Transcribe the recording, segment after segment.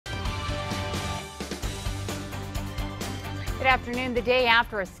Good afternoon. The day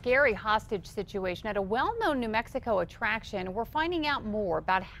after a scary hostage situation at a well-known New Mexico attraction, we're finding out more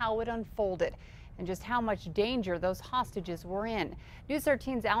about how it unfolded and just how much danger those hostages were in. News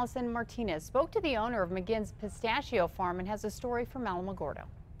 13's Allison Martinez spoke to the owner of McGinn's Pistachio Farm and has a story from Alamogordo.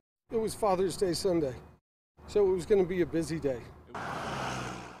 It was Father's Day Sunday, so it was going to be a busy day.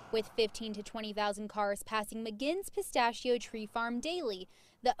 With 15 to 20,000 cars passing McGinn's Pistachio Tree Farm daily,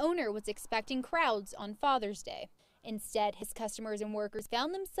 the owner was expecting crowds on Father's Day. Instead, his customers and workers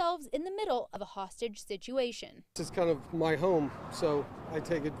found themselves in the middle of a hostage situation. This is kind of my home, so I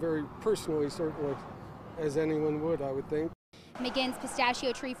take it very personally, certainly, as anyone would, I would think. McGinn's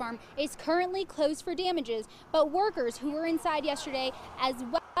Pistachio Tree Farm is currently closed for damages, but workers who were inside yesterday, as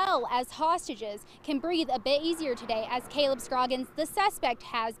well as hostages, can breathe a bit easier today as Caleb Scroggins, the suspect,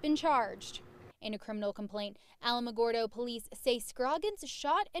 has been charged. In a criminal complaint, Alamogordo police say Scroggins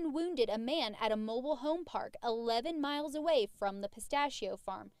shot and wounded a man at a mobile home park 11 miles away from the pistachio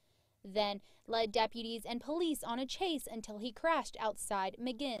farm, then led deputies and police on a chase until he crashed outside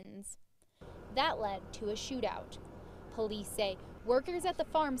McGinn's. That led to a shootout. Police say workers at the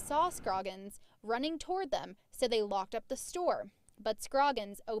farm saw Scroggins running toward them, so they locked up the store. But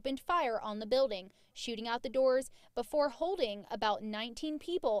Scroggins opened fire on the building, shooting out the doors before holding about 19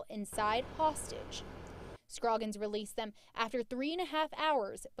 people inside hostage. Scroggins released them after 3.5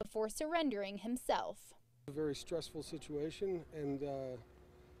 hours before surrendering himself. A very stressful situation,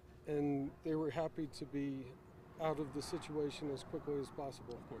 and they were happy to be out of the situation as quickly as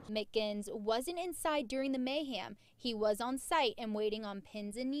possible. McGinn's wasn't inside during the mayhem. He was on site and waiting on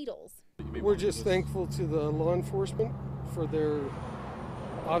pins and needles. We're just thankful to the law enforcement for their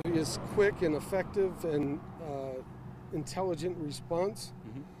obvious, quick and effective and intelligent response.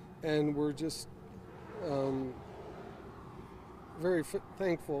 And we're just very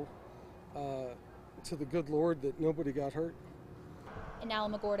thankful to the good Lord that nobody got hurt. In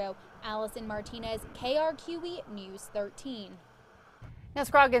Alamogordo, Allison Martinez, KRQE News 13. Now,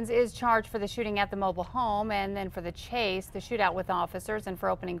 Scroggins is charged for the shooting at the mobile home and then for the chase, the shootout with officers, and for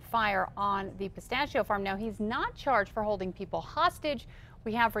opening fire on the pistachio farm. Now, he's not charged for holding people hostage.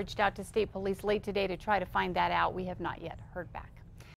 We have reached out to state police late today to try to find that out. We have not yet heard back.